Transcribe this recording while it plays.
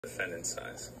Defendant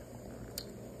size?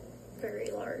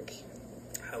 Very large.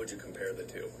 How would you compare the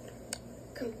two?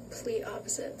 Complete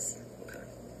opposites. Okay.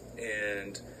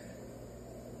 And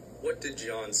what did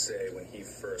John say when he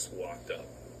first walked up?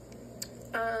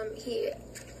 He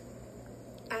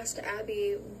asked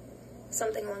Abby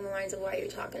something along the lines of, "Why are you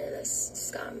talking to this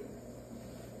scum?"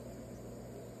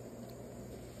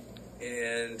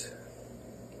 And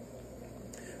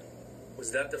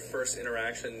was that the first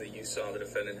interaction that you saw the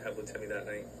defendant have with Timmy that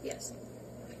night? Yes.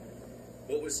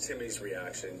 What was Timmy's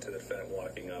reaction to the defendant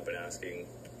walking up and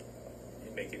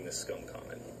making this scum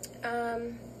comment?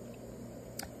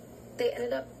 They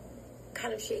ended up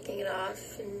kind of shaking it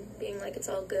off and being like, "It's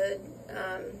all good."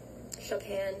 Shook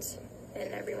hands,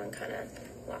 and everyone kind of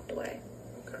walked away.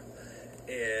 Okay.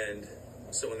 And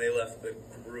so when they left the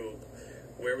group,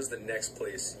 where was the next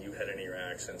place you had any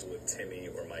interactions with Timmy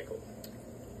or Michael?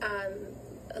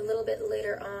 A little bit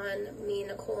later on, me,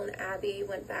 Nicole, and Abby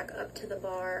went back up to the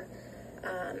bar,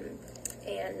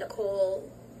 and Nicole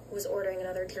was ordering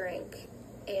another drink,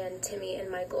 and Timmy and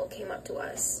Michael came up to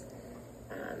us.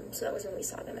 So that was when we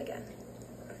saw them again.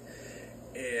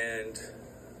 And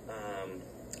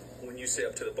when you say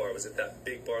up to the bar, was it that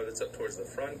big bar that's up towards the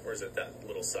front, or is it that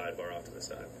little side bar off to the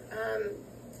side?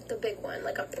 The big one,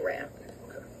 like up the ramp.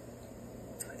 Okay.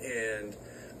 And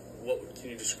can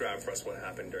you describe for us what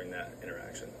happened during that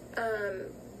interaction?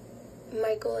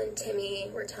 Michael and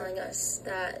Timmy were telling us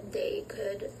that they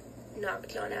could knock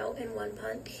John out in one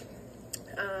punch.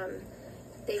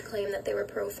 They claimed that they were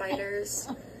pro fighters.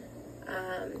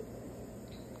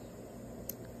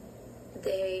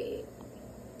 They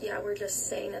were just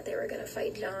saying that they were going to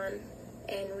fight John,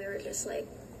 and we were just like,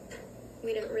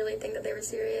 we didn't really think that they were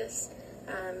serious,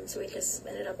 so we just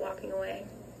ended up walking away.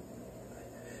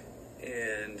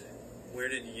 And where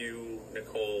did you,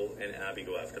 Nicole, and Abby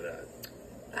go after that?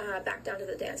 Back down to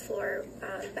the dance floor,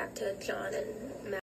 back to John and Matt.